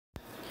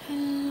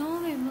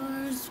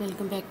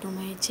welcome back to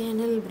my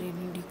channel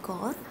Brain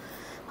Decor.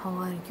 How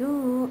are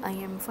you? I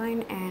am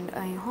fine and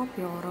I hope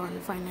you are all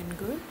fine and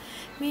good.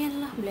 May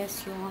Allah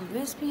bless you,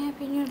 always be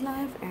happy in your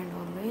life and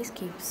always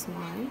keep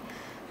smile.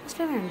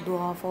 Muslim and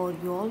dua for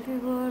you all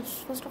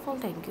viewers. First of all,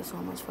 thank you so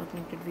much for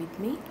connected with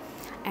me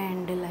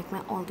and like my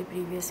all the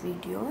previous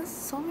videos.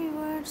 So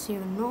viewers,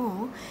 you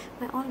know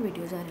my all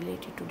videos are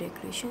related to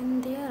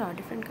decoration. There are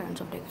different kinds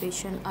of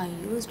decoration I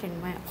used in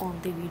my all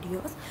the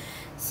videos.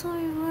 So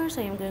viewers,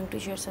 I am going to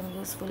share some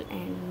useful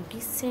and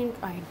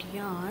decent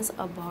ideas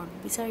about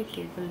beside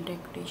table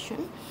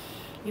decoration.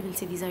 You will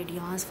see these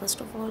ideas first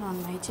of all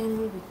on my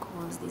channel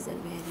because these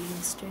are very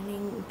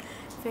stunning,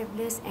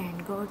 fabulous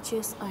and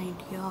gorgeous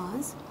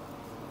ideas.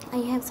 I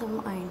have some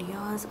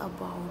ideas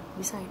about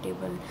beside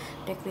table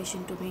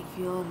decoration to make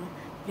your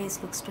place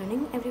look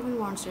stunning. Everyone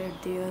wants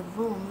that their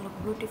room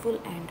look beautiful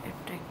and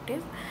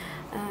attractive.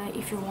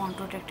 If you want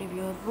to attractive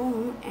your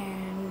room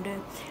and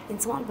in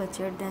small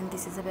budget, then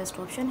this is the best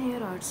option.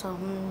 Here are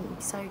some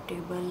beside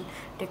table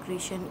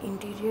decoration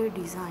interior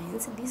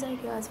designs. These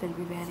ideas will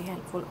be very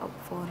helpful up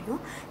for you.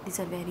 These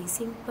are very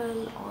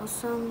simple,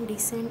 awesome,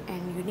 decent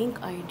and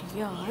unique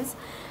ideas.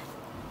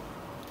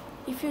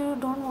 If you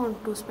don't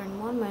want to spend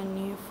more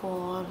money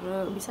for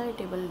beside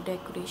table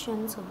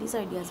decoration, so these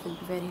ideas will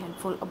be very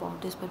helpful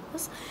about this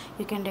purpose.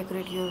 You can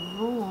decorate your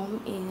room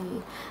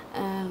in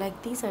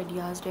like these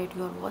ideas that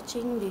you are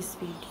watching this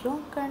video.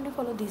 Kindly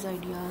follow these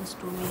ideas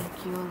to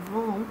make your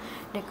room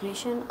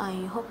decoration. I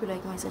hope you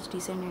like my such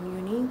decent and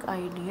unique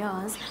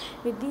ideas.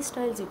 With these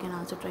styles you can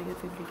also try your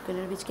favorite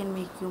color which can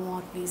make you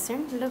more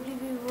pleasant. Lovely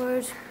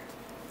viewers,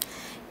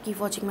 keep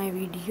watching my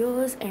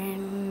videos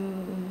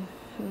and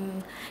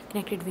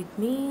connected with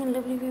me.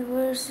 Lovely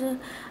viewers,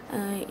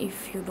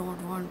 if you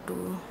don't want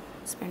to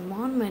spend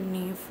more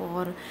money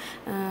for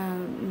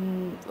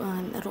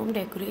room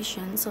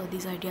decoration, so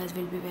these ideas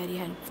will be very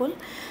helpful.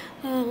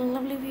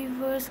 Lovely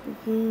viewers,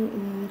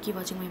 keep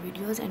watching my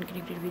videos and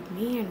connected with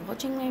me and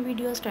watching my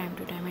videos time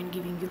to time and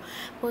giving you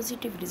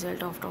positive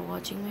result after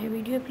watching my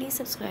video. Please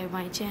subscribe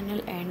my channel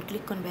and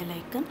click on bell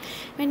icon.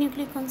 When you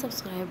click on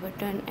subscribe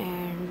button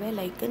and bell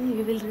icon,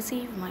 you will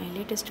receive my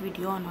latest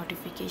video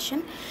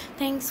notification.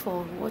 Thanks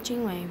for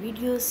watching my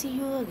video. See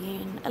you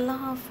again. Allah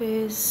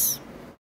Hafiz.